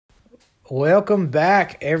Welcome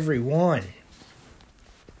back, everyone.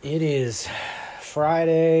 It is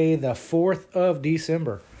Friday, the 4th of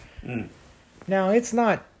December. Now, it's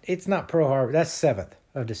not Pearl Harbor. That's 7th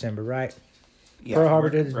of December, right? Yeah, Pearl Harbor,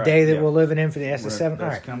 the day that we're living in for the That's SS7. All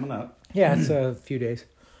right. coming up. Yeah, it's a few days.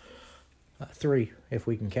 3, if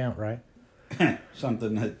we can count, right?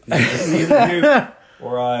 Something that neither you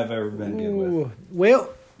or I have ever been good with. Ooh. Well,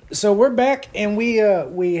 so we're back, and we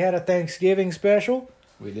had a Thanksgiving special.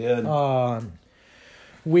 We did.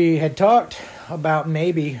 We had talked about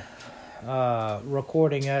maybe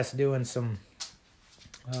recording us doing some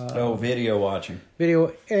video watching.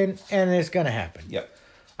 video, and it's going to happen. Yep.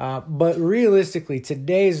 But realistically,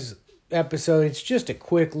 today's episode, it's just a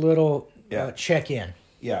quick little check-in.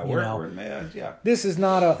 Yeah, we're This is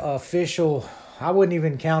not a official. I wouldn't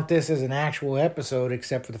even count this as an actual episode,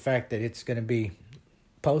 except for the fact that it's going to be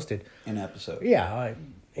posted. An episode. Yeah,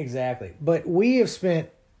 exactly. But we have spent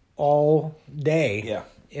all day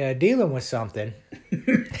dealing with something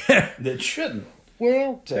that shouldn't.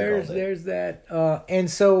 Well, there's that. And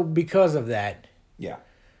so because of that,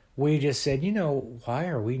 we just said, why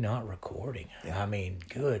are we not recording? I mean,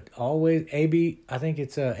 good. Always I think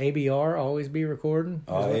it's ABR, always be recording.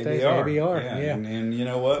 ABR. Yeah. And you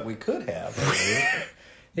know what? We could have.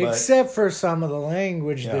 Except for some of the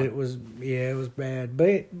language that it was bad.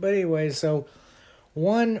 But anyway, so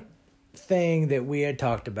one thing that we had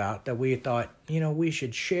talked about that we thought, we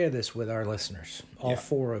should share this with our listeners, all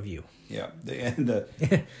 4 of you. Yeah, our and the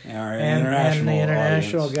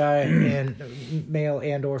international audience. guy, and male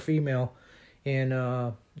and or female in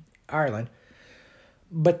Ireland.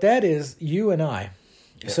 But that is you and I.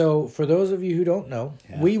 Yeah. So for those of you who don't know,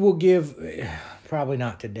 we will give, probably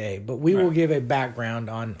not today, but we will give a background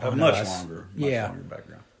on much us. Longer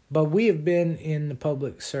background. But we have been in the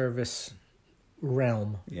public service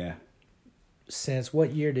realm. Yeah. Since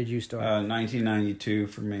what year did you start? 1992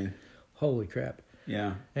 for me. Holy crap.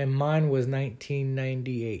 Yeah. And mine was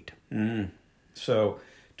 1998. So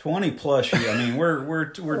 20 plus years. I mean, we're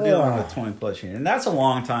dealing with 20 plus years. And that's a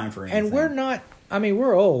long time for anything. And we're not,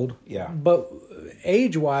 we're old. Yeah. But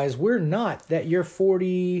age-wise, we're not that you're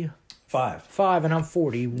 45 and I'm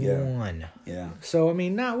 41. Yeah. So, we're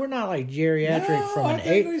not like geriatric from an I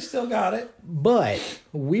think we still got it. But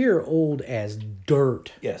we're old as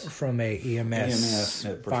dirt. Yes. From a EMS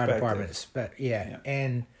fire department. Yeah.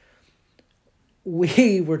 And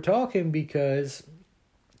we were talking because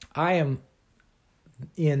I am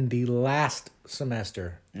in the last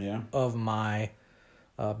semester of my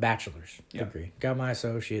bachelor's degree. Got my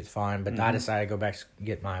associate's fine, but I decided to go back to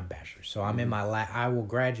get my bachelor's. So I'm in my I will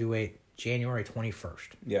graduate January 21st.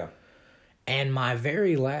 Yeah. And my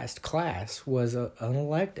very last class was an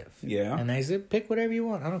elective. Yeah. And they said, pick whatever you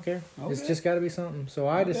want. I don't care. Okay. It's just got to be something. So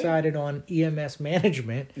I decided on EMS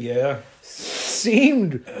management. Yeah.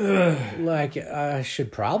 Seemed like I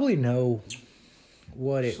should probably know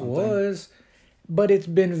what it was. But it's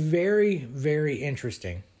been very, very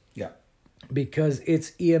interesting. Yeah. Because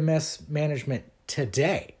it's EMS management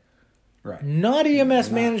today. Right. Not EMS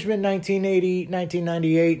management 1980,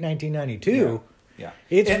 1998, 1992. Yeah.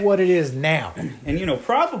 It's what it is now. And,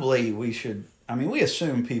 probably we should, we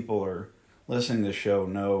assume people are listening to the show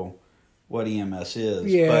know what EMS is.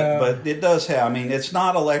 Yeah. But it does have, it's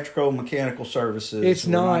not electrical mechanical services. It's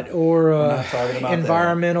not talking about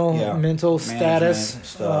environmental, mental status.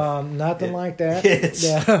 Stuff. Nothing like that. It's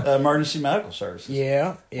emergency medical services.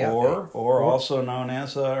 Yeah. Or also known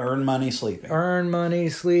as earn money sleeping. Earn money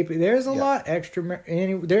sleeping. There's a lot extra.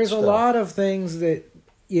 There's a lot of things that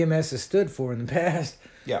EMS has stood for in the past.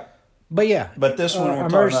 Yeah. But this one we're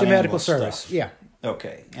emergency talking about medical service. Stuff. Yeah.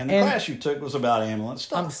 Okay. And the class you took was about ambulance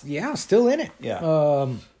stuff. I'm still in it. Yeah.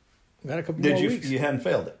 Got a couple more weeks. You hadn't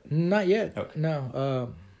failed it? Not yet. Okay.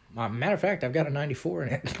 No. Matter of fact, I've got a 94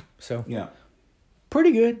 in it. So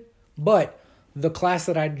pretty good. But the class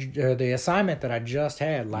the assignment that I just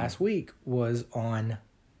had last week was on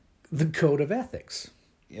the code of ethics.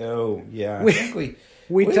 Oh, yeah. I think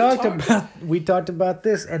we talked about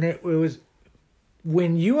this, and it was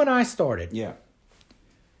when you and I started. Yeah.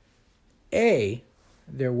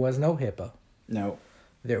 There was no HIPAA. No.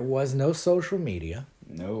 There was no social media.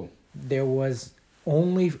 No. There was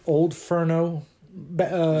only old Furno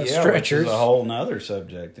stretchers. Which is a whole nother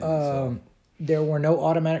subject. There were no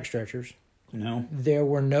automatic stretchers. No. There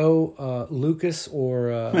were no Lucas or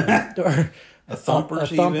a thumper.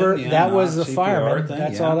 That was a fireman. Thing.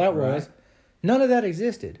 That's all that was. None of that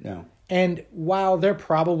existed. No. And while there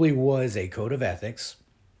probably was a code of ethics,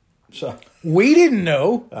 so we didn't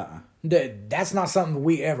know. That's not something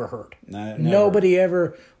we ever heard. No, nobody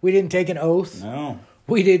ever. We didn't take an oath. No.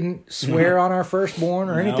 We didn't swear on our firstborn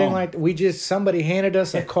or anything like that. We just, somebody handed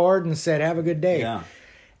us a card and said, have a good day. Yeah.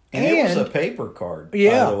 And it was a paper card,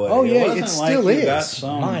 yeah. by the way. Oh, yeah, it wasn't it still like you is. got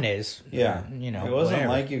some, mine is. Yeah. You know, it wasn't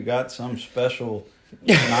whatever. like you got some special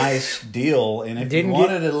nice deal, and if Didn't you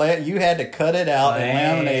wanted to, you had to cut it out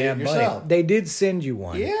and laminate it yourself. Buddy, they did send you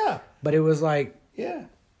one. Yeah. But it was like, Yeah.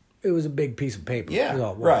 it was a big piece of paper. Yeah. Is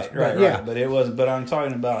all it was. Right, But right. But it was, but I'm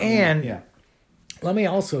talking about, And yeah. let me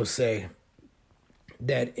also say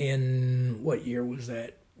that in, what year was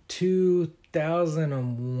that?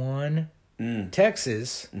 2001,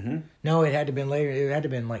 Texas. Mm-hmm. No, it had to have been later. It had to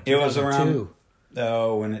have been like 2002. It was around.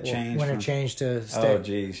 Oh, when it changed. When it changed to state. Oh,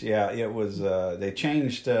 geez. Yeah, it was. They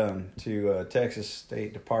changed to Texas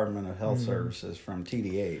State Department of Health Services from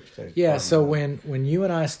TDH. Texas Yeah, Department so of- when you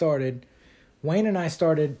and I started, Wayne and I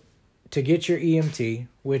started to get your EMT,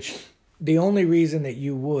 which the only reason that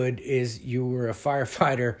you would is you were a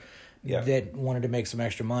firefighter that wanted to make some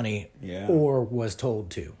extra money or was told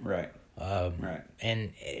to. Right. Right.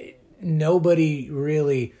 And nobody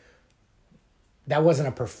really, that wasn't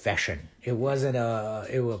a profession. It wasn't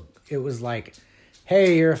it was like,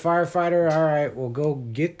 hey, you're a firefighter. All right, well, go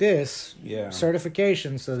get this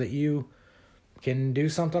certification so that you can do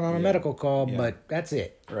something on a medical call, but that's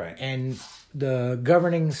it. Right. And the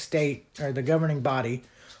governing state, or the governing body,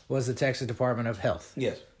 was the Texas Department of Health.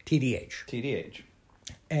 Yes. TDH. TDH.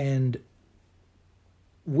 And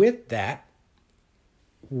with that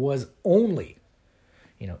was only,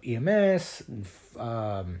 EMS,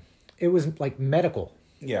 it was like medical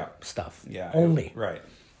stuff. Yeah. Only. Right.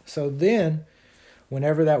 So then,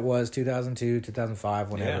 whenever that was, 2002,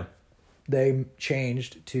 2005, whenever, they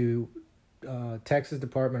changed to Texas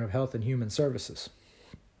Department of Health and Human Services.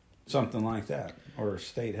 Something like that. Or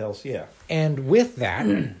state health, And with that,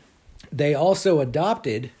 they also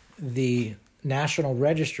adopted the National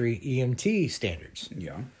Registry EMT standards.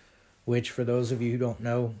 Yeah. Which, for those of you who don't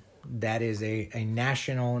know, that is a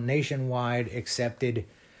nationwide accepted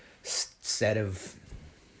set of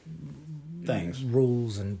things,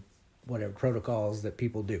 rules and whatever protocols that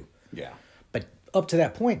people do. Yeah. But up to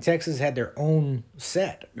that point, Texas had their own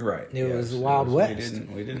set. Right. It was Wild West.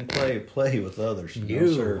 We didn't play with others.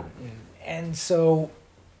 No, sir. And so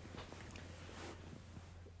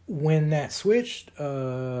when that switched,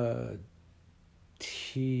 what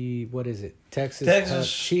is it? Texas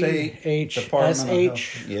State Department of Health.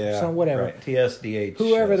 So whatever. Right. TSDH.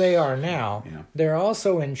 Whoever they are now, they're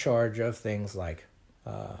also in charge of things like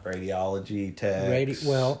radiology, techs.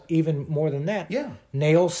 Well, even more than that. Yeah.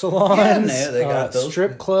 Nail salons. Yeah, they got those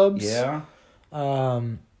strip clubs. Yeah.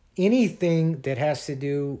 Anything that has to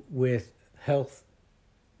do with health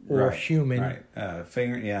or human. Right. Nail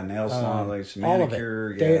salon, like all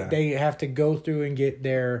manicure. of it. They have to go through and get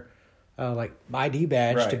their like ID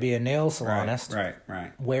badge to be a nail salonist.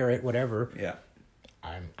 Right. Wear it, whatever. Yeah.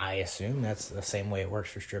 I assume that's the same way it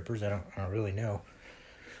works for strippers. I don't really know.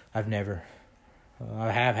 I've never.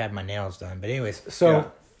 I have had my nails done, but anyways.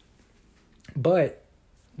 So, but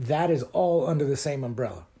that is all under the same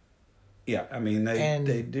umbrella. Yeah, I mean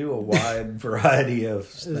they do a wide variety of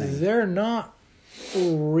things. They're not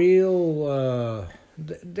real.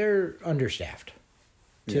 They're understaffed,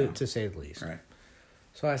 to say the least. Right.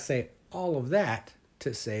 So I say all of that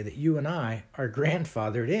to say that you and I are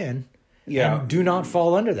grandfathered in, and do not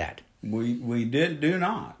fall under that. We do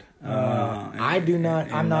not. I do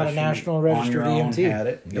not. I'm not a National Registered EMT. Had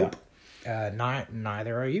it. Nope.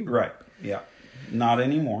 Neither are you. Right. Yeah. Not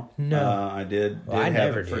anymore. No. I did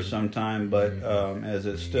have it for some time, but as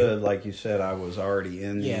it stood, like you said, I was already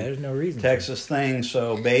in the there's no reason Texas thing.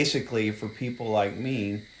 So basically, for people like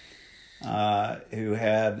me who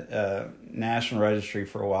had National Registry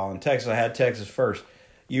for a while in Texas, I had Texas First.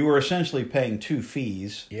 You were essentially paying two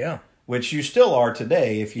fees. Yeah. Which you still are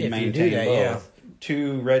today if you maintain that, both. Yeah.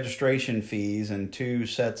 2 registration fees and 2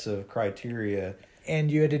 sets of criteria.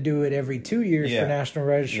 And you had to do it every 2 years for National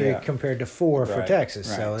Registry compared to 4 for Texas.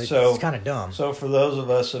 Right. So it's kind of dumb. So for those of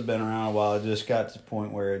us who have been around a while, it just got to the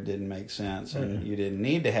point where it didn't make sense. And you didn't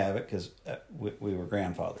need to have it because we were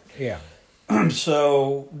grandfathered. Yeah.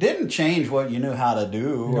 So didn't change what you knew how to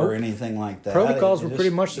do or anything like that. Protocols were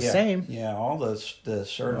pretty much the same. Yeah, all the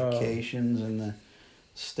certifications and the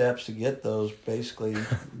steps to get those basically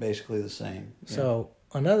the same. Yeah. So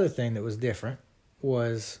another thing that was different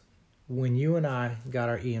was when you and I got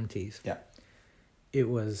our EMTs. Yeah. It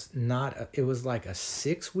was it was like a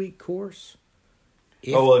 6-week course.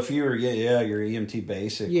 If you were your EMT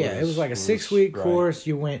basic. It was like a 6-week course.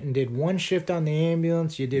 You went and did 1 shift on the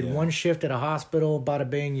ambulance. You did 1 shift at a hospital. Bada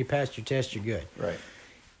bing, you passed your test. You're good. Right.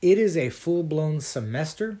 It is a full blown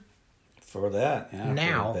semester. For that, yeah.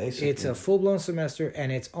 Now, it's a full-blown semester,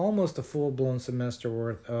 and it's almost a full-blown semester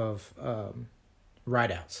worth of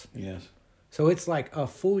write-outs. Yes. So it's like a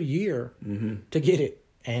full year to get it.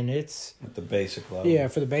 And it's at the basic level. Yeah,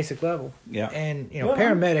 for the basic level. Yeah. And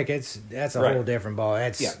paramedic, that's a whole different ball.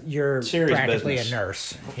 You're serious practically business. A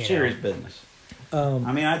nurse. Serious business.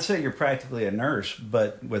 I mean, I'd say you're practically a nurse,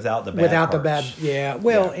 but without the bad Without parts. the bad, yeah.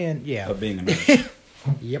 Well, Of being a nurse.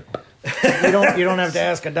 Yep. You don't have to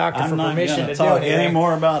ask a doctor for permission to talk any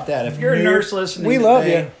more about that. If you're a nurse listening, we love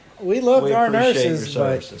you. We love our nurses,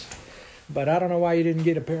 but I don't know why you didn't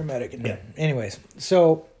get a paramedic. Anyways,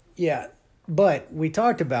 so yeah. But we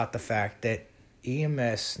talked about the fact that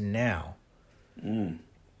EMS now and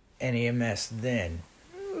EMS then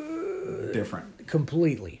different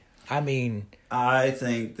completely. I mean, I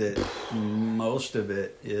think that most of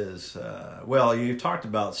it is you talked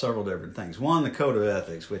about several different things. One, the code of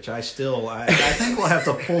ethics, which I think we'll have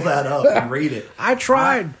to pull that up and read it. I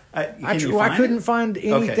tried. I couldn't find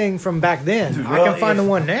anything from back then. Well, I can find the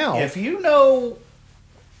one now. If you know.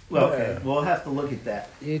 Well, okay, we'll have to look at that.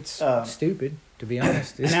 It's stupid, to be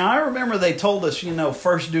honest. Now, I remember they told us,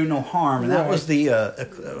 first do no harm, and that was the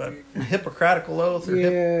Hippocratical oath or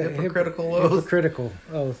hypocritical oath. Hypocritical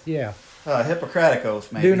oath, yeah. Hippocratic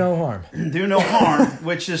oath, maybe. Do no harm. Do no harm,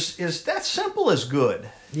 which is that simple is good.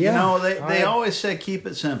 Yeah. They always say keep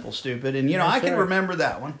it simple, stupid, and I can remember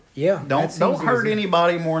that one. Yeah. Don't hurt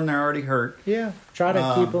anybody more than they're already hurt. Yeah. Try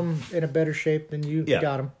to keep them in a better shape than you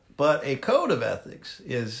got them. But a code of ethics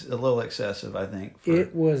is a little excessive, I think.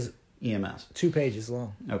 It was EMS 2 pages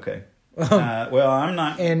long. Okay. I'm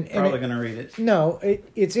not probably going to read it. No,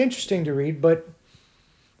 it's interesting to read, but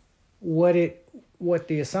what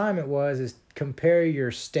the assignment was is compare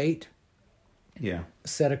your state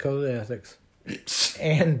set of code of ethics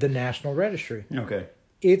and the National Registry. Okay.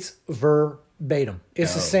 It's verbatim.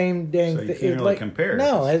 It's the same dang thing. So you can't really compare.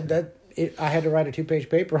 No, I had to write a 2-page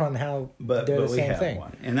paper on how they're the same thing.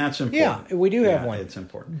 One. And that's important. Yeah, we do have one. It's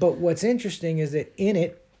important. But what's interesting is that in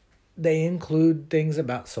it, they include things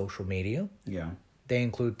about social media. Yeah. They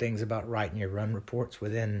include things about writing your run reports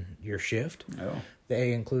within your shift. Oh.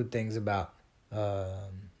 They include things about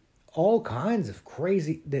all kinds of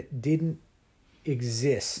crazy that didn't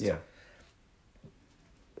exist. Yeah.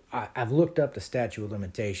 I've looked up the statute of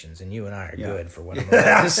limitations, and you and I are good for what I'm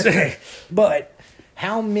about to say. But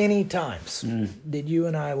how many times did you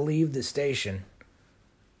and I leave the station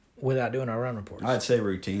without doing our run reports? I'd say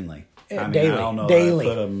routinely. Daily. I don't know Daily.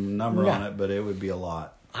 If I put a number on it, but it would be a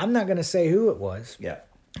lot. I'm not going to say who it was. Yeah.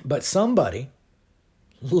 But somebody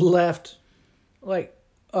left like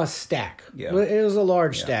a stack. Yeah. It was a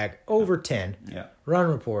large stack, over 10 run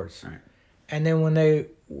reports. Right. And then when they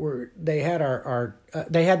had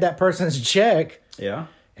they had that person's check. Yeah.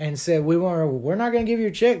 And said, we're not going to give you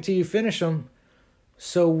a check till you finish them.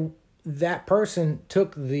 So that person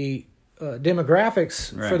took the demographics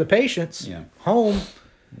for the patients home,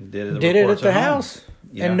 did it at the house,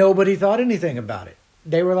 and nobody thought anything about it.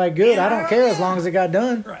 They were like, good, I don't care as long as it got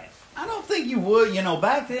done. Right. I don't think you would.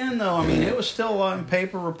 Back then, though, I mean, it was still on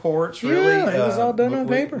paper reports, really. Yeah, it was all done on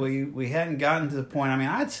paper. We hadn't gotten to the point. I mean,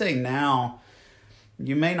 I'd say now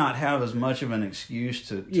you may not have as much of an excuse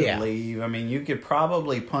to leave. I mean, you could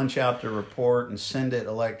probably punch out the report and send it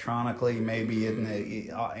electronically, maybe in the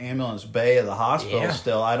ambulance bay of the hospital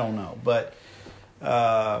still. I don't know. But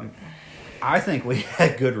I think we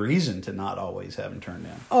had good reason to not always have them turned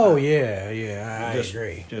in. Oh, I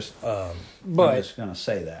agree. I'm just going to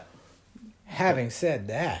say that. Having said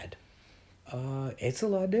that, it's a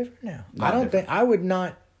lot different now. I don't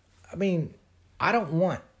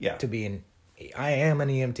want to be I am an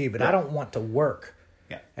EMT, but I don't want to work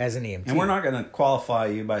as an EMT. And we're not going to qualify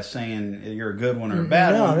you by saying you're a good one or a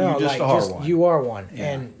bad one. You're just a hard one. You are one.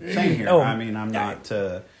 Yeah. And same here. I mean, I'm not.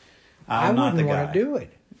 I'm not the guy. I wouldn't want to do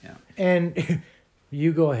it. Yeah. And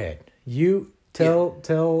you go ahead. You tell.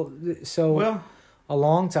 So a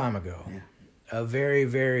long time ago, a very,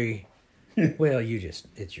 very. Well,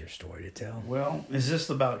 it's your story to tell. Well, is this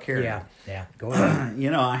about caring? Yeah. Go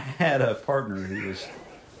ahead. I had a partner who was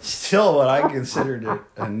still what I considered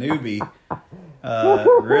a newbie.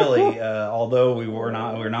 Really, although we're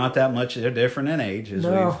not that much different in age as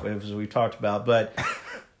we've talked about, but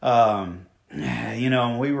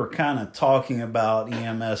we were kind of talking about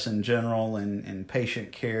EMS in general and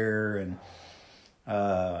patient care and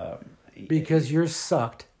because you're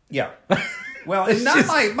sucked. Yeah. Well, it's not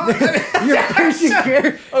your patient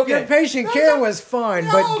care. Okay. Your patient care was fine,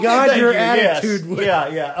 but God, your attitude was.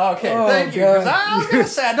 Yeah. Okay, thank you. Because I was going to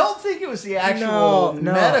say, I don't think it was the actual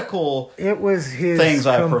medical. It was his things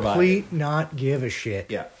I complete not give a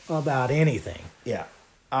shit about anything. Yeah.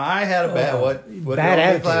 I had a bad what bad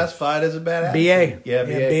attitude. Classified as a bad attitude. BA. Yeah,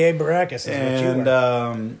 BA Baracus is and, what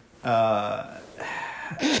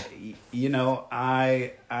you were.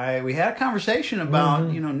 We had a conversation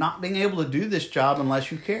about not being able to do this job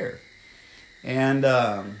unless you care, and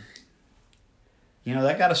that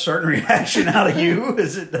got a certain reaction out of you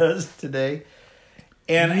as it does today.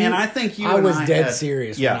 And I think I was dead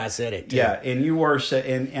serious when I said it too. Yeah, and you were,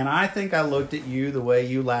 and I think I looked at you the way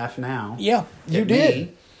you laugh now. Yeah, you did.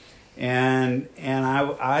 Me, and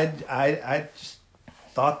I just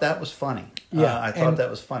thought that was funny. Yeah, I thought that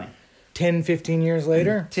was funny. 10, 15 years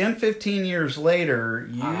later? 10, 15 years later,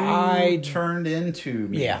 you turned into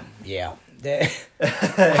me. Yeah.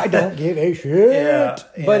 I don't give a shit. Yeah,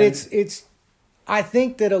 but it's. I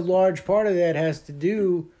think that a large part of that has to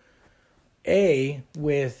do,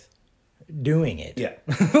 with doing it. Yeah.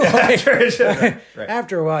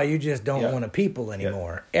 After a while, you just don't want to people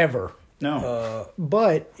anymore, ever. No.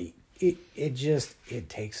 But it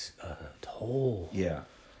takes a toll. Yeah.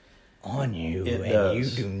 On you, it and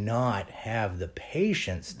does. You do not have the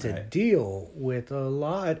patience to deal with a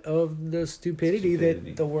lot of the stupidity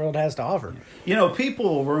that the world has to offer. People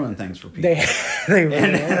will ruin things for people. They really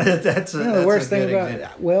are. That's the worst thing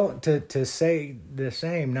about to say the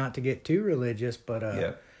same, not to get too religious, but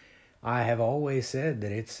I have always said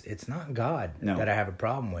that it's not God that I have a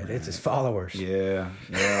problem with; it's His followers. Yeah,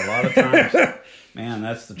 a lot of times, man,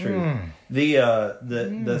 that's the truth.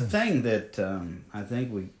 The thing that I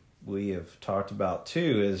think we have talked about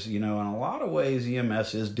too is, in a lot of ways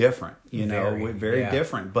EMS is different, very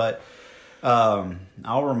different. But I'll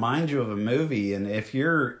remind you of a movie, and if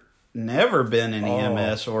you're never been in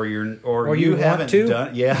EMS or you haven't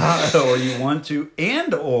done, or you want to,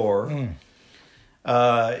 and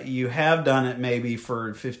you have done it maybe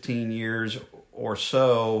for 15 years or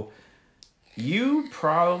so, you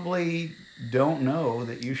probably don't know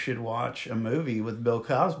that you should watch a movie with Bill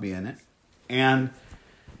Cosby in it, and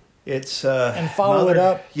it's and follow it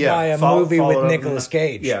up by a movie with Nicolas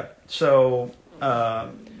Cage. Yeah. So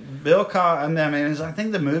Bill Cosby. I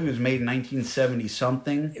think the movie was made in 1970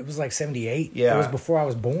 something. It was like 78. Yeah. It was before I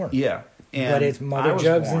was born. Yeah. But it's Mother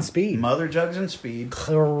Jugs and Speed. Mother Jugs and Speed.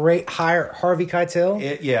 Great. Harvey Keitel.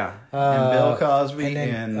 And Bill Cosby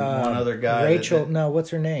and one other guy. Rachel.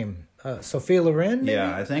 What's her name? Sophia Loren. Maybe?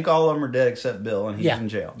 Yeah, I think all of them are dead except Bill, and he's in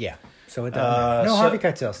jail. Yeah. So it doesn't matter. Harvey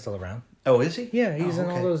Keitel's still around. Oh, is he? Yeah, he's in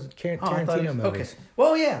all those Tarantino movies. Okay.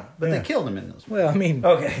 Well, yeah, but they killed him in those movies.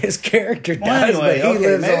 Well, his character dies, but he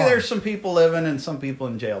lives maybe on. There's some people living and some people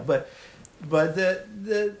in jail. But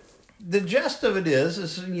the gist of it is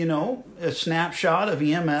a snapshot of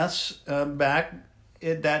EMS back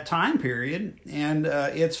at that time period. And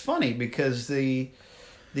it's funny because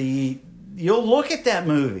you'll look at that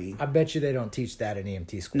movie. I bet you they don't teach that in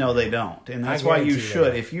EMT school. No, they don't. And that's why you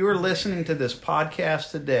should. If you are listening to this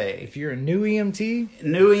podcast today. If you're a new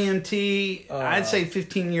EMT, I'd say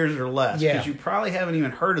 15 years or less. Because you probably haven't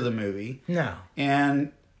even heard of the movie. No.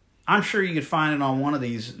 And I'm sure you could find it on one of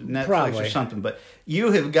these Netflix or something. But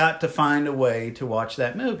you have got to find a way to watch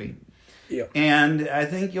that movie. Yeah. And I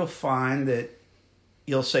think you'll find that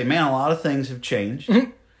you'll say, man, a lot of things have changed.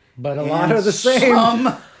 But a lot are the same.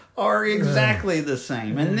 Some are exactly the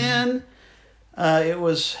same. And then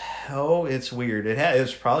it's weird. It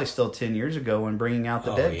was probably still 10 years ago when Bringing Out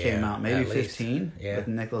the Dead came out, maybe 15 with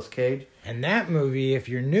Nicolas Cage. And that movie, if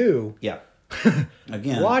you're new,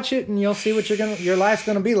 again, watch it and you'll see what your life's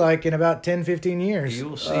going to be like in about 10, 15 years. You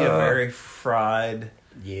will see a very fried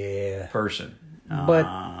person.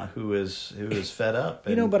 But who is fed up.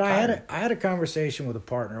 But I had a conversation with a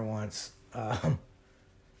partner once.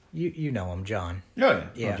 You know him, John. Oh,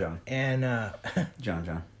 yeah. Oh, John. And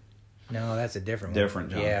John. No, that's a different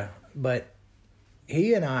Different John. Yeah, but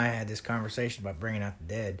he and I had this conversation about Bringing Out the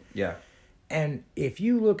Dead. Yeah. And if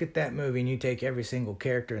you look at that movie and you take every single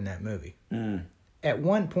character in that movie, at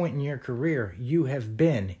one point in your career, you have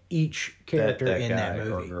been each character in that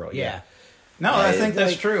movie. Or girl, yeah. No, I think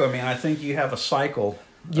that's true. I mean, I think you have a cycle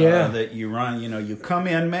that you run. You come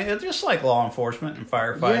in, just like law enforcement and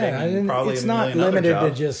firefighting. Yeah, and probably it's not limited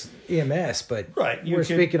to just EMS, but we're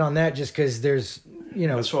speaking on that just because there's,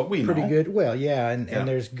 that's what we pretty know. Good. Well, and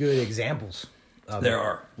there's good examples. There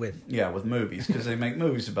are with movies because they make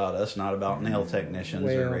movies about us, not about nail technicians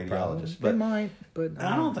or radiologists. But they might, but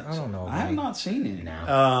I don't think so. I don't know. I have not seen any.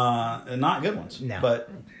 No. Not good ones. No.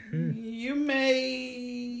 But you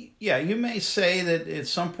may say that at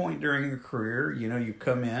some point during your career, you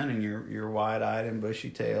come in and you're wide-eyed and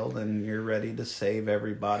bushy-tailed and you're ready to save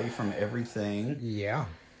everybody from everything. Yeah.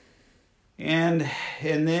 And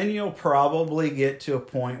then you'll probably get to a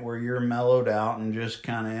point where you're mellowed out and just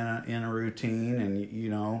kind of in a routine,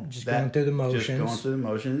 and just going through the motions. Just going through the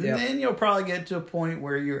motions. Yep. And then you'll probably get to a point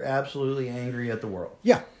where you're absolutely angry at the world.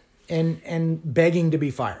 Yeah, and begging to be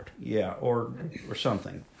fired. Yeah, or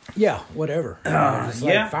something. Yeah, whatever. Just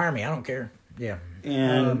like, fire me, I don't care. Yeah.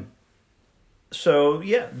 And so,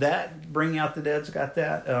 that Bring Out the Dead's got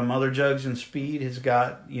that. Mother Jugs and Speed has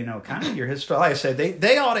got, kind of your history. Like I said,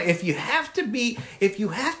 they ought to, if you have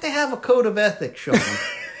to have a code of ethics, Sean,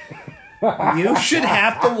 you should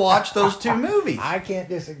have to watch those two movies. I can't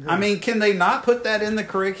disagree. I mean, can they not put that in the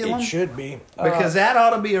curriculum? It should be. Because that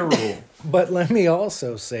ought to be a rule. But let me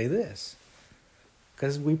also say this,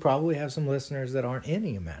 because we probably have some listeners that aren't in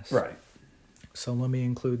EMS. Right. So let me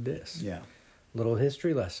include this. Yeah. Little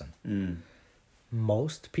history lesson.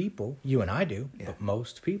 Most people, you and I do, but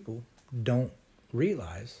most people don't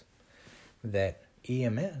realize that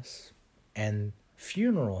EMS and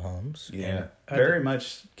funeral homes very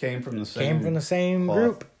much came from the same cloth.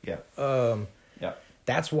 Group. Yeah.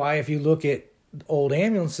 That's why if you look at old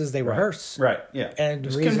ambulances, they rehearse. Right. Yeah. And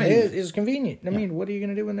the reason is convenient. I mean, what are you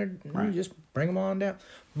going to do when they're you just bring them on down?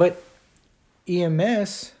 But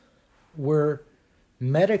EMS were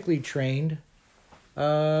medically trained.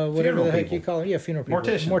 Whatever funeral the heck people. You call it. Yeah, funeral people.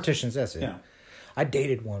 Morticians, that's it. Yeah. I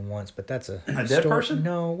dated one once, but that's a dead person?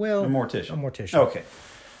 No, well, a mortician. A mortician. Okay.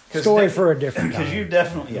 Story for a different time. Because you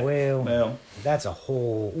definitely well, that's a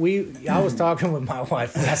whole I was talking with my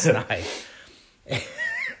wife last night.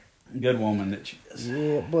 Good woman that she is.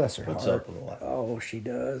 Yeah, bless her Puts heart. up with a lot. Oh, she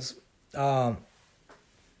does.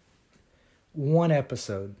 One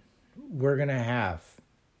episode we're gonna have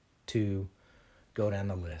to go down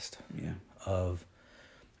the list. Yeah.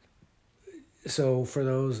 So for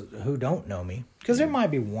those who don't know me, because there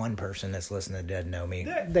might be one person that's listening that doesn't know me,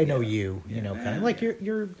 they know you, kind of like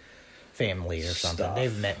your family or something. Stuff.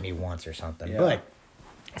 They've met me once or something. Yeah. But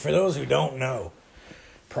for those who don't know,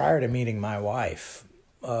 prior to meeting my wife,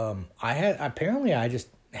 I just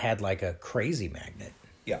had like a crazy magnet.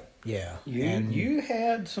 Yeah. Yeah. You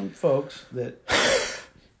had some folks that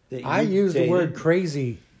I use dated. the word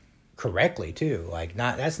crazy correctly too. Like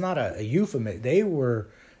that's not a euphemism. They were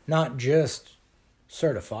not just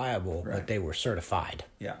certifiable, but they were certified.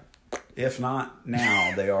 Yeah. If not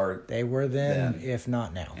now, they are. They were then, if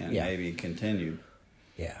not now. And maybe continued.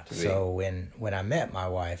 Yeah. So when I met my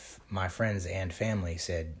wife, my friends and family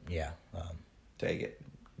said, take it.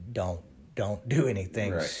 Don't do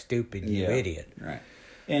anything stupid, you idiot. Right.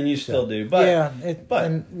 And you still do, but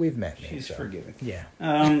and we've met. She's forgiving. Yeah.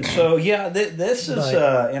 This is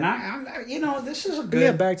and I this is a good.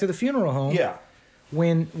 Yeah. Back to the funeral home. Yeah.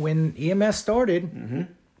 When EMS started,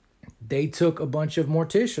 they took a bunch of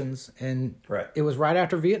morticians, and it was right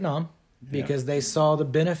after Vietnam because they saw the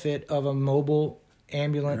benefit of a mobile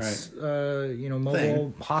ambulance,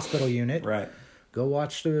 mobile hospital unit. Right. Go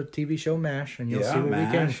watch the TV show MASH, and you'll see where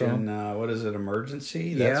we came from. And what is it,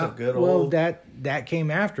 Emergency? That's a good old... Well, that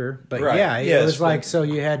came after. But it was like, so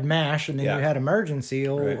you had MASH, and then you had Emergency,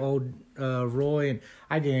 old Roy. And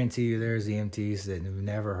I guarantee you there's EMTs that have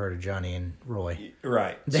never heard of Johnny and Roy.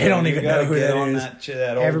 Right. They don't even know who that is.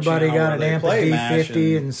 That old Everybody got an amp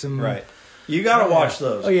D50 and some... Right. You got to watch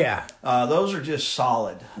those. Oh, yeah. Those are just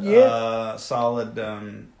solid. Yeah. Solid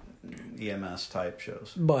EMS type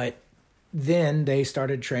shows. But... then they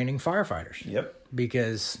started training firefighters. Yep.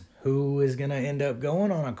 Because who is going to end up going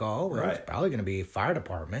on a call? Well, right. It's probably going to be fire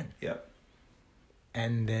department. Yep.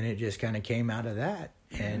 And then it just kind of came out of that.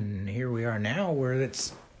 And here we are now where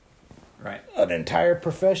it's an entire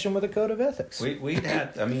profession with a code of ethics. We'd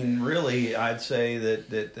had, really, I'd say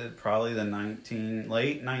that probably the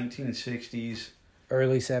late 1960s,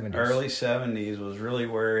 early 70s was really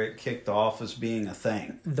where it kicked off as being a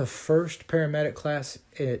thing. The first paramedic class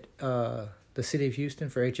at the city of Houston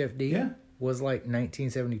for HFD was like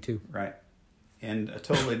 1972. Right. And a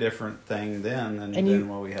totally different thing then than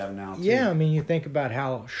what we have now, too. Yeah, you think about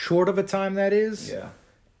how short of a time that is. Yeah,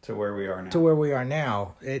 to where we are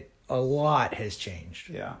now. A lot has changed.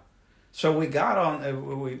 Yeah. So we got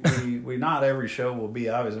on, we not every show will be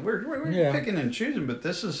obvious. We're picking and choosing, but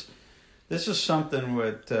this is something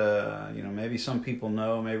that, maybe some people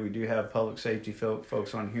know. Maybe we do have public safety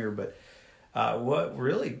folks on here. But what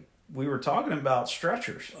really, we were talking about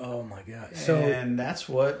stretchers. Oh, my God. And that's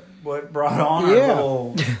what brought on our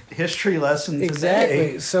little history lesson today.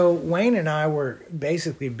 Exactly. So Wayne and I were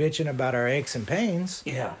basically bitching about our aches and pains.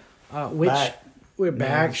 Yeah. We're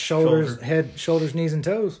back, shoulders, head, shoulders, knees, and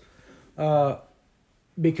toes.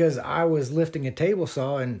 Because I was lifting a table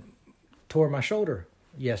saw and tore my shoulder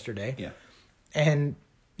yesterday. Yeah. And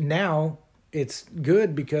now it's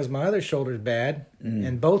good because my other shoulder's bad,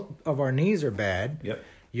 and both of our knees are bad. Yep.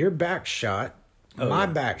 Your back's shot, my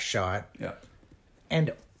back's shot. Yeah.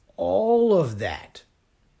 And all of that,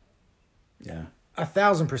 Yeah.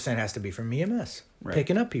 1,000% has to be from EMS,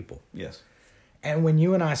 picking up people. Yes. And when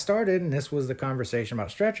you and I started, and this was the conversation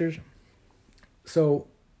about stretchers, so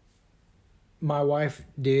my wife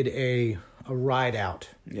did a ride out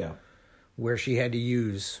Yeah. where she had to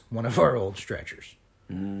use one of our old stretchers.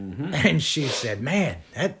 Mm-hmm. And she said, man,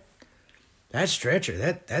 that stretcher,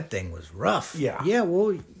 that thing was rough. Yeah. Yeah,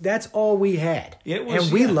 well, that's all we had. It was,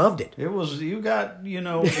 and we loved it. It was, you got,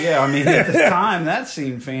 yeah, I mean, at the time, that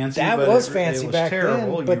seemed fancy. That but was it fancy was back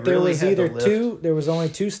terrible. then. But You there really was had to either lift. there was only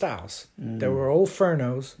two styles. There were old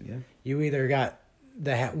Furnos. Yeah. You either got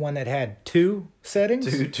the one that had two settings.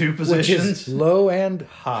 Two positions. Which is low and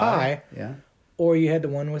high. Yeah. Or you had the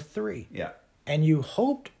one with three. Yeah. And you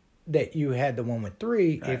hoped that you had the one with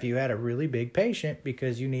three Right. if you had a really big patient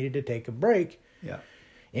because you needed to take a break Yeah.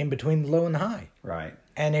 in between the low and the high. Right.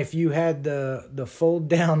 And if you had the fold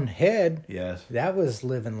down head, Yes. that was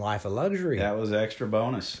living life of luxury. That was extra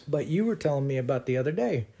bonus. But you were telling me about the other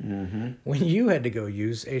day when you had to go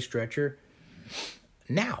use a stretcher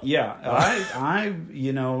now. Yeah. I,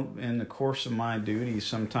 in the course of my duties,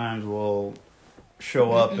 sometimes will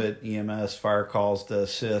show up at EMS fire calls to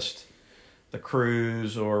assist the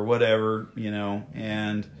crews or whatever,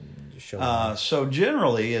 and so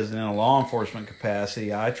generally, as in a law enforcement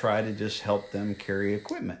capacity, I try to just help them carry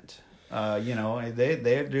equipment. They're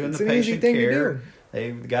doing It's the an easy patient thing to care. do.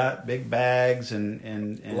 They've got big bags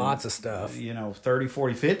and Lots of stuff. 30,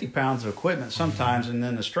 40, 50 pounds of equipment sometimes, and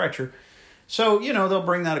then the stretcher. So, they'll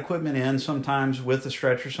bring that equipment in, sometimes with the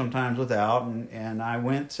stretcher, sometimes without. And I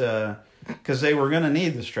went because they were going to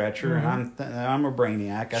need the stretcher, and I'm a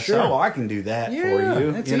brainiac. I said, "Oh, I can do that for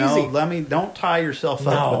you. That's easy. Don't tie yourself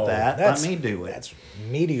up with that. Let me do it." That's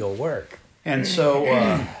medial work. And so,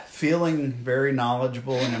 feeling very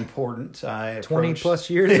knowledgeable and important, I 20 approached- plus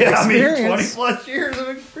years of experience. 20 plus years of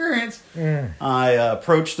experience. I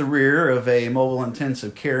approached the rear of a mobile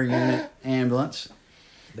intensive care unit ambulance.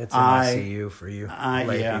 That's MICU for you.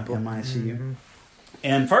 lay people. MICU.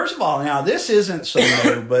 And first of all, now this isn't so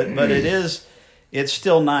new, but it's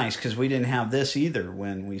still nice because we didn't have this either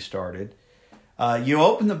when we started. You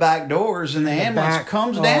open the back doors and the ambulance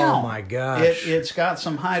comes down. Oh my gosh! It's got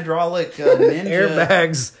some hydraulic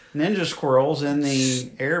airbags, ninja squirrels in the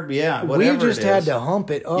air. Yeah, whatever. We just it is. had to hump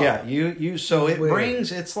it up. Yeah, you. So it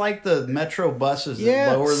brings. It's like the metro buses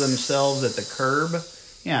that lower themselves at the curb.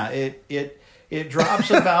 Yeah, it drops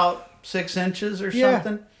about 6 inches or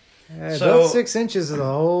something. So about 6 inches is a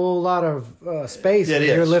whole lot of space. When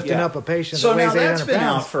you're lifting up a patient. So that weighs now that's 800 been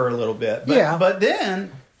pounds. out for a little bit. But, Yeah. But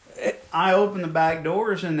then I open the back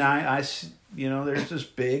doors and I there's this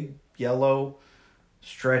big yellow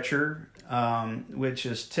stretcher, which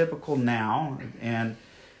is typical now. And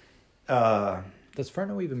does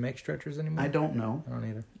Furno even make stretchers anymore? I don't know. I don't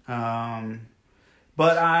either.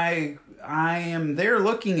 But I am there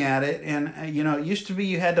looking at it, and it used to be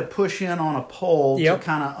you had to push in on a pole to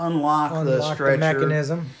kind of unlock the stretcher the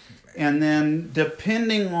mechanism, and then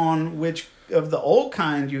depending on which of the old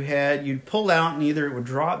kind you had, you'd pull out, and either it would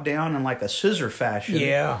drop down in like a scissor fashion,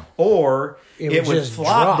 or it would just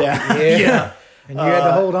flop drop. down, and you had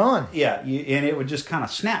to hold on. And it would just kind of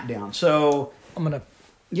snap down. So I'm gonna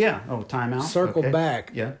timeout. Circle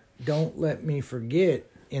back. Yeah, don't let me forget.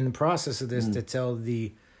 In the process of this, to tell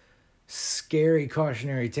the scary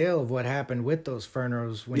cautionary tale of what happened with those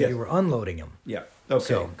Furnos when you were unloading them. Yeah.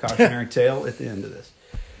 Okay. Cautionary tale at the end of this.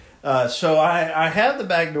 So I had the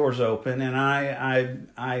back doors open, and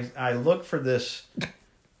I look for this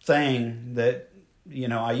thing that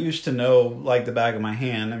I used to know like the back of my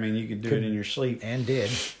hand. I mean, you could do it in your sleep, and did.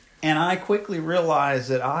 And I quickly realized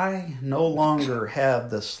that I no longer have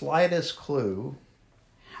the slightest clue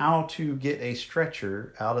how to get a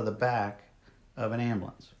stretcher out of the back of an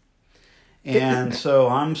ambulance. And so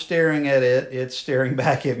I'm staring at it. It's staring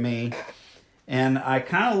back at me. And I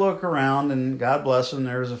kind of look around, and God bless him,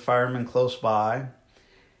 there was a fireman close by.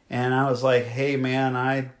 And I was like, hey, man,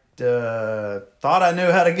 I thought I knew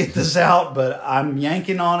how to get this out, but I'm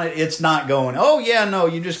yanking on it. It's not going. Oh, yeah, no,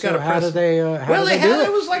 you just got to press. How did they do it?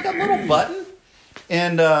 It was like a little button.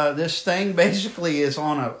 And this thing basically is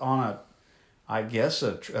on a I guess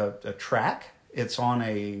a track. It's on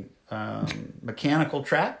a mechanical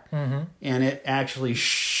track, and it actually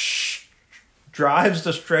drives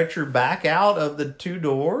the stretcher back out of the two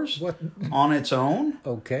doors on its own.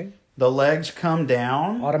 Okay. The legs come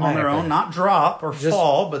down on their own, not drop or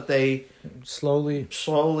fall, but they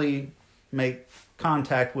slowly make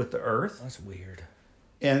contact with the earth. That's weird.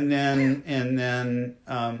 and then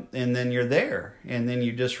you're there, and then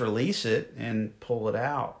you just release it and pull it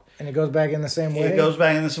out, and it goes back in the same way. It goes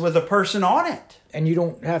back in this with a person on it, and you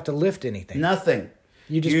don't have to lift anything. Nothing.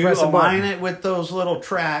 You just press a button. Align it with those little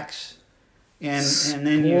tracks, and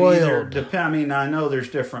then you either depend. I mean, I know there's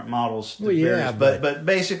different models, but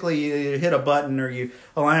basically you hit a button or you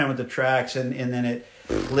align it with the tracks, and then it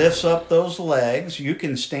lifts up those legs. You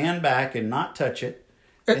can stand back and not touch it.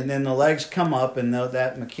 And then the legs come up, and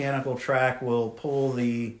that mechanical track will pull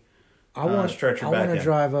the stretcher back in. I want to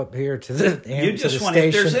drive up here to the station. If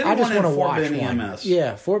there's anyone I just want to Fort watch Bend one. EMS.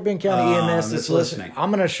 Yeah, Fort Bend County EMS that's listening.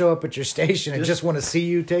 I'm going to show up at your station and just want to see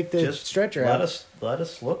you take the stretcher out. Let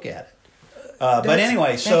us look at it. But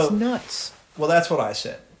anyway, that's nuts. Well, that's what I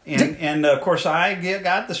said. And of course, I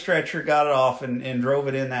got the stretcher, got it off, and drove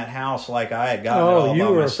it in that house like I had gotten it all by myself.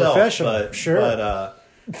 Oh, you were a professional, sure. But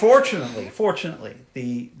fortunately,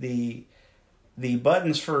 the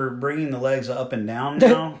buttons for bringing the legs up and down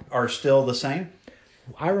now are still the same.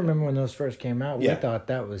 I remember when those first came out, we thought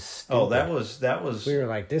that was stupid. Oh, that was. We were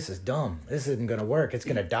like, this is dumb. This isn't going to work. It's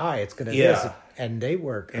going to die. It's going to this. And they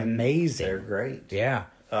work amazing. They're great. Yeah.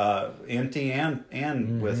 Empty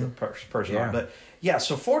and with a person on. But yeah,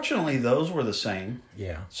 so fortunately those were the same.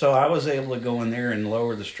 Yeah. So I was able to go in there and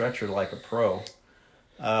lower the stretcher like a pro.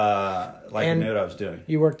 I knew what I was doing.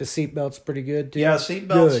 You worked the seatbelts pretty good too? Yeah,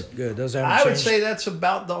 seatbelts. Good. Those haven't changed. I would say that's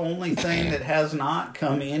about the only thing that has not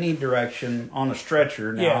come any direction on a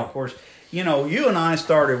stretcher. Now, of course, you and I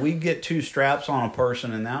started, we'd get 2 straps on a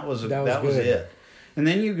person, and that was it. And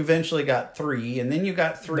then you eventually got 3, and then you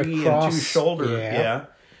got 3 and 2 shoulder. Yeah.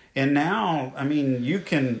 And now, I mean,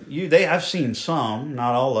 I've seen some,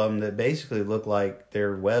 not all of them, that basically look like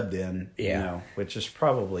they're webbed in, which is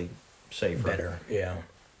probably safer. Better, yeah.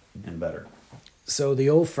 And better. So the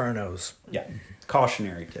old Furnos. Yeah.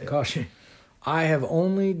 Cautionary tale. Caution. I have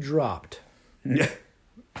only dropped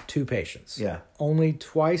 2 patients. Yeah. Only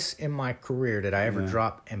twice in my career did I ever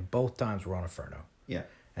drop, and both times were on a Furno. Yeah.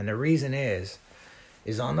 And the reason is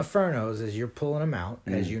on the Furnos, as you're pulling them out,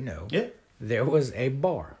 as you know, there was a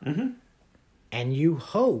bar. Mm-hmm. And you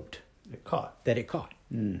hoped that it caught.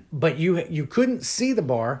 Mm. But you couldn't see the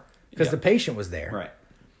bar because the patient was there. Right.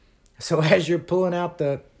 So as you're pulling out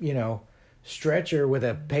the, stretcher with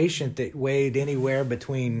a patient that weighed anywhere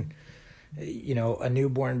between, a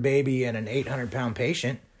newborn baby and an 800-pound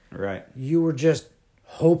patient, right? You were just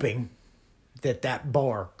hoping that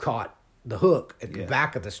bar caught the hook at the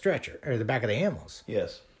back of the stretcher or the back of the ambulance.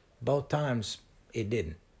 Yes. Both times it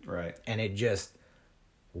didn't. Right. And it just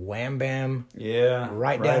wham bam. Yeah.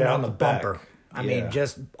 Right down on the bumper. I mean,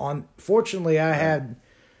 fortunately I had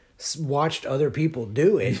watched other people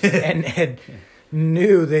do it and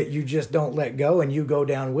knew that you just don't let go and you go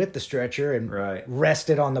down with the stretcher and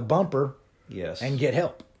rest it on the bumper and get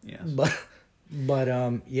help. Yes. But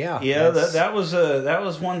that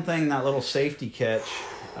was one thing, that little safety catch,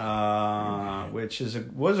 which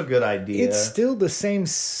was a good idea. It's still the same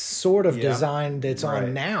sort of design that's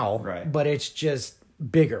on now, but it's just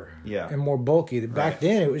bigger and more bulky. Back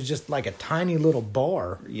then it was just like a tiny little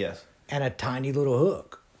bar and a tiny little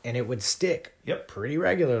hook. And it would stick pretty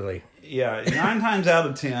regularly. Yeah, 9 times out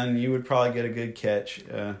of 10, you would probably get a good catch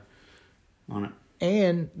on it.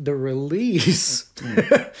 And the release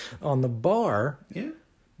on the bar,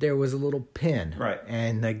 there was a little pin. Right.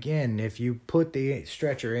 And again, if you put the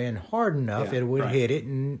stretcher in hard enough, it would hit it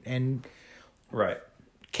and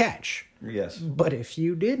catch. Yes. But if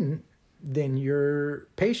you didn't, then your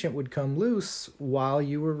patient would come loose while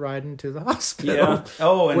you were riding to the hospital. Yeah.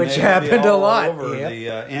 Oh, and which happened a lot.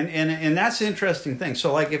 And that's the interesting thing.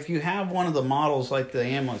 So, like, if you have one of the models like the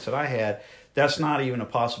ambulance that I had, that's not even a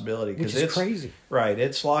possibility because it's crazy. Right,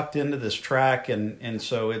 it's locked into this track, and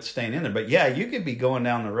so it's staying in there. But yeah, you could be going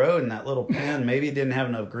down the road, and that little pin, maybe it didn't have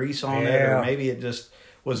enough grease on it, or maybe it just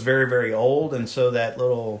was very, very old, and so that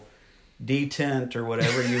little detent or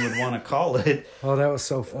whatever you would want to call it. Oh, that was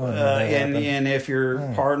so fun. And if your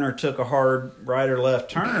partner took a hard right or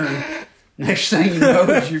left turn, next thing you know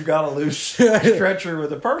is you've got a loose stretcher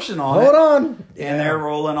with a person on it. Hold on. And they're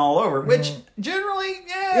rolling all over, which generally,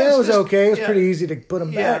 it was okay. It was pretty easy to put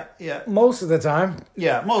them back. Yeah. Most of the time.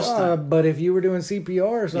 Yeah, most of the time. But if you were doing CPR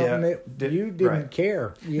or something, you didn't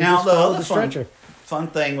care. You now, just the followed other the stretcher. Fun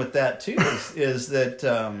thing with that, too, is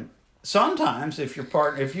that sometimes if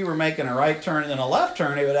you were making a right turn and then a left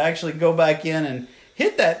turn, it would actually go back in and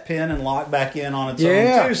hit that pin and lock back in on its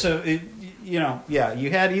own too. So you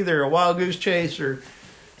had either a wild goose chase or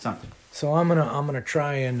something. So I'm gonna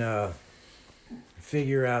try and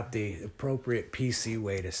figure out the appropriate PC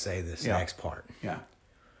way to say this next part. Yeah.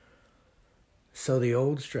 So the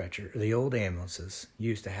old the old ambulances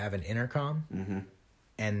used to have an intercom, Mm-hmm.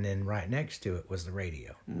 and then right next to it was the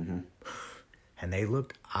radio. Mm-hmm. And they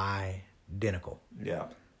looked identical. Yeah.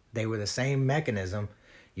 They were the same mechanism.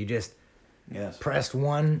 You just Yes. pressed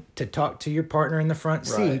one to talk to your partner in the front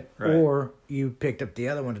seat, right. or you picked up the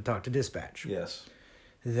other one to talk to dispatch. Yes.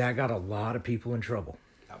 That got a lot of people in trouble.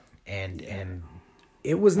 And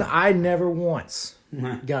it was I never once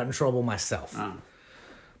got in trouble myself.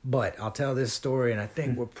 But I'll tell this story, and I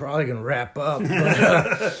think we're probably going to wrap up.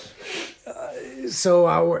 But,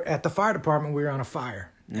 so at the fire department, we were on a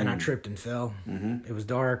fire, and I tripped and fell. Mm-hmm. It was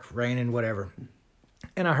dark, raining, whatever.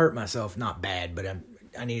 And I hurt myself, not bad, but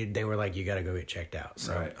they were like, you got to go get checked out.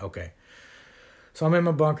 So, okay. So I'm in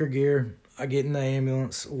my bunker gear. I get in the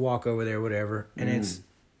ambulance, walk over there, whatever. And it's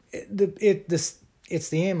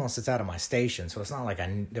the ambulance that's out of my station. So it's not like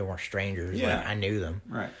they weren't strangers. Yeah. Like I knew them.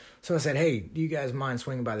 Right. So I said, hey, do you guys mind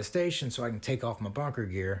swinging by the station so I can take off my bunker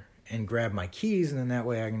gear and grab my keys, and then that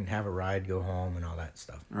way I can have a ride, go home, and all that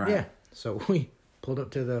stuff. Right. Yeah. So we pulled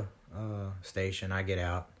up to the station. I get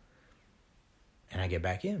out, and I get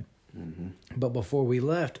back in. Mm-hmm. But before we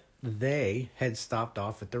left, they had stopped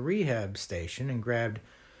off at the rehab station and grabbed,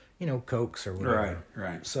 Cokes or whatever.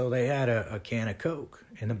 Right. So they had a can of Coke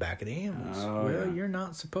in the back of the ambulance. Oh, You're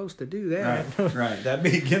not supposed to do that. Right. That'd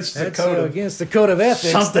be against the That's code against the code of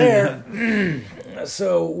ethics something. there.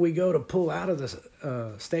 So we go to pull out of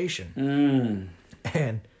the station,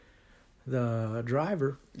 and the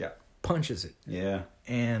driver punches it. Yeah.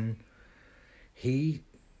 And he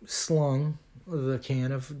slung the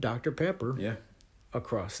can of Dr. Pepper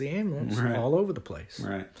across the ambulance all over the place.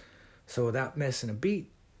 Right. So without missing a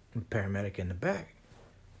beat, the paramedic in the back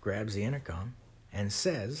grabs the intercom and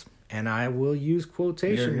says, and I will use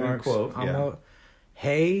quotation marks. Quote,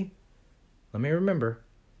 hey, let me remember.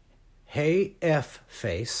 Hey, F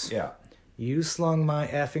face. Yeah. You slung my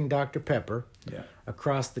effing Dr. Pepper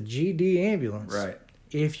across the GD ambulance. Right.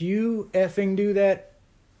 If you effing do that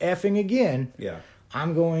effing again,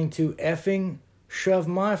 I'm going to effing shove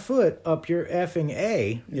my foot up your effing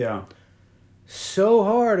A. Yeah. So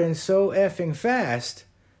hard and so effing fast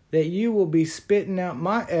that you will be spitting out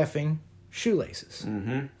my effing shoelaces.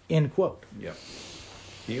 Mm-hmm. End quote. Yep.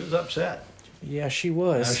 He was upset. Yeah, she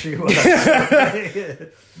was. She was.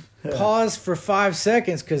 Pause for 5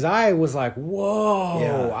 seconds because I was like, whoa.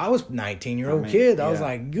 Yeah. I was a 19-year-old kid. I was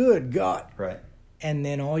like, good God. Right. And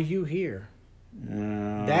then all you hear,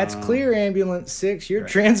 that's clear, Ambulance 6. You're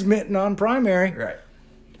transmitting on primary. Right.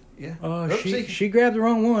 Yeah. She grabbed the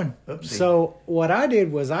wrong one. Oopsie. So what I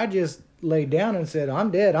did was I just laid down and said,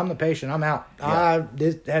 I'm dead. I'm the patient. I'm out.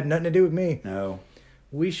 This had nothing to do with me. No.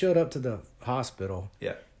 We showed up to the hospital.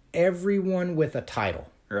 Yeah. Everyone with a title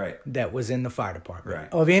that was in the fire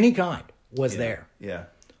department of any kind was there. Yeah.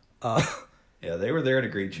 Yeah, they were there to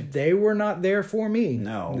greet you. They were not there for me.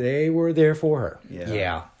 No. They were there for her.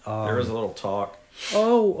 Yeah. There was a little talk.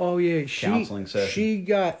 Oh yeah. Counseling session. She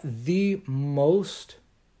got the most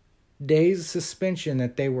days suspension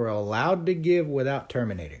that they were allowed to give without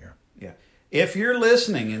terminating her. Yeah. If you're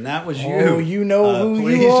listening and that was you, you know who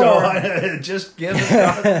please you are. Just give us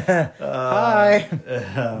Hi.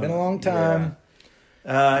 Been a long time.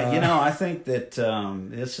 I think that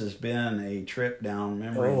this has been a trip down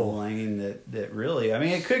memory lane that really, I mean,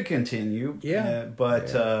 it could continue. Yeah.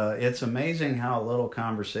 But it's amazing how a little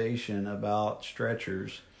conversation about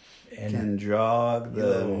stretchers can jog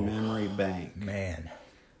the memory bank. Man.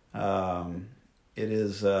 It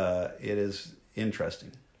is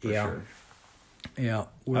interesting for sure. Yeah.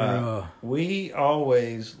 We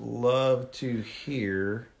always love to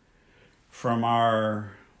hear from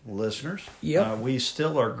our listeners. Yep. We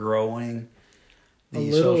still are growing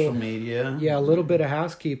the social media. Yeah, a little bit of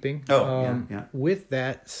housekeeping. Yeah. With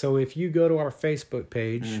that, so if you go to our Facebook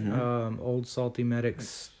page, Old Salty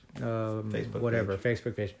Medics,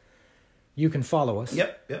 Facebook page, you can follow us.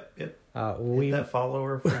 Yep. Hit that follow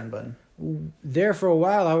or friend button. There for a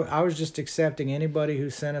while, I was just accepting anybody who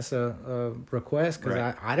sent us a request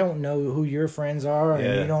because I don't know who your friends are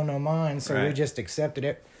and you don't know mine, so we just accepted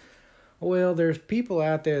it. Well, there's people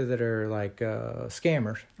out there that are like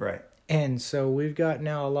scammers. Right. And so we've got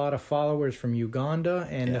now a lot of followers from Uganda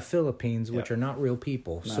and the Philippines, which are not real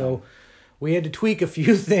people. No. So we had to tweak a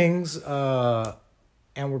few things, and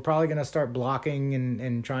we're probably going to start blocking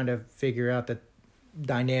and trying to figure out the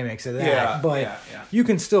dynamics of that. But you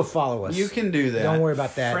can still follow us. You can do that. Don't worry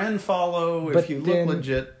about that. Friend follow if you look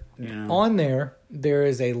legit. On there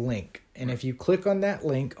is a link. And if you click on that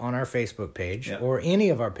link on our Facebook page or any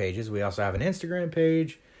of our pages, we also have an Instagram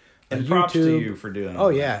page, and YouTube. Props to you for doing that. Oh,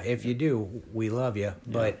 yeah. If you do, we love you. Yeah.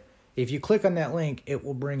 But if you click on that link, it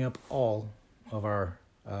will bring up all of our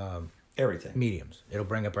everything mediums. It'll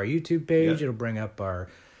bring up our YouTube page. Yep. It'll bring up our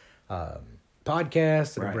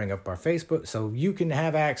podcast. It'll bring up our Facebook. So you can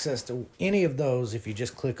have access to any of those if you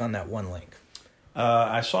just click on that one link.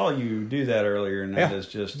 I saw you do that earlier, and that is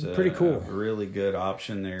just pretty cool. A really good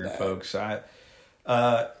option there, folks. We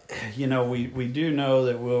do know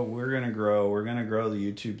that we're going to grow. We're going to grow the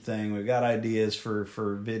YouTube thing. We've got ideas for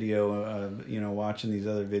video. Watching these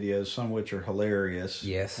other videos, some of which are hilarious.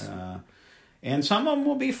 Yes. And some of them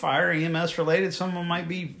will be fire EMS related. Some of them might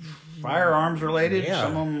be firearms related. Yeah.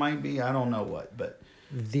 Some of them might be I don't know what. But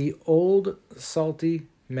the old salty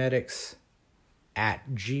medics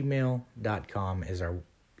 @gmail.com is our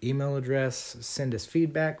email address. Send us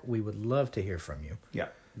feedback. We would love to hear from you. Yeah.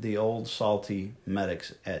 The old salty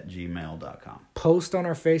medics @gmail.com. Post on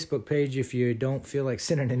our Facebook page if you don't feel like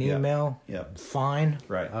sending an email. Yep. Fine.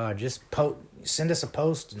 Right. Just send us a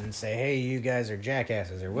post and say, hey, you guys are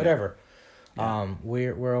jackasses or whatever. Yeah.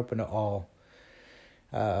 We're open to all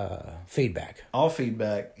feedback. All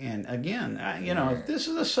feedback. And again, if this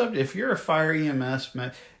is a subject, if you're a fire EMS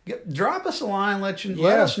man, drop us a line. Let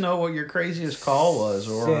us know what your craziest call was,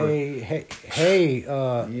 or say, hey,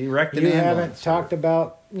 you wrecked an you ambulance, haven't talked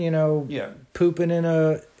about pooping in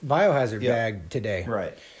a biohazard bag today,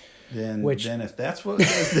 right? Then if that's what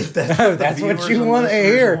that's what you want to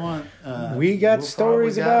hear, we got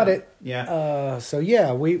stories about it. Yeah.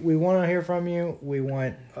 We want to hear from you. We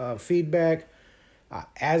want feedback.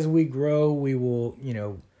 As we grow, we will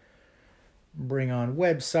bring on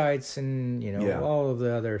websites and all of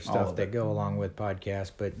the other stuff that go along with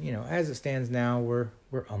podcasts. But as it stands now, we're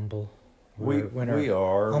humble. We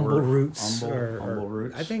are humble roots. Humble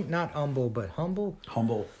roots. I think not humble, but humble.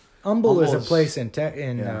 Humble is a place in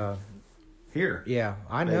here. Yeah,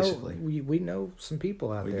 I basically. know. We know some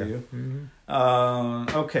people out there. We do.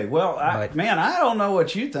 Mm-hmm. Okay. Well, I don't know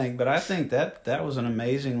what you think, but I think that was an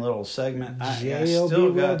amazing little segment. I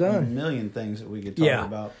still got a million things that we could talk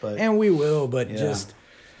about, and we will. But we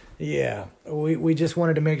just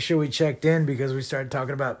wanted to make sure we checked in because we started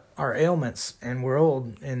talking about our ailments, and we're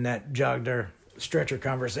old, and that jogged our stretcher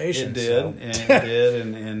conversation. It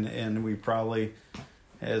did, and we probably,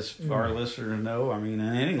 as our listeners know, I mean,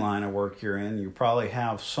 in any line of work you're in, you probably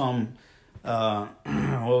have some,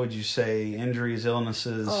 what would you say, injuries,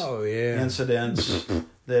 illnesses, incidents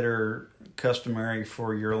that are customary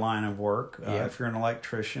for your line of work. If you're an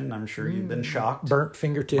electrician, I'm sure you've been shocked. Burnt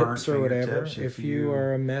fingertips or whatever. If you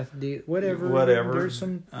are a meth dealer, whatever. There's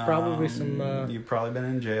probably some... you've probably been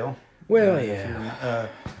in jail. Well,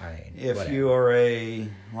 if you are a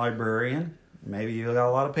librarian... Maybe you got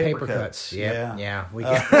a lot of paper cuts. Yeah. We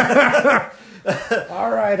got...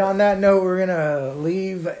 All right. On that note, we're gonna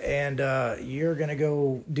leave, and you're gonna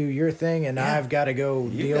go do your thing, and I've got to go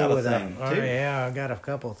deal with it. I've got a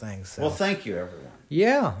couple things. So. Well, thank you, everyone.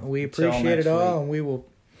 Yeah, we appreciate it all, and we will,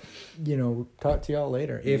 talk to y'all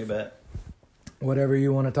later. You bet. Whatever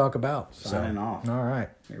you want to talk about. Signing off. All right.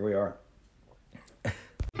 Here we are.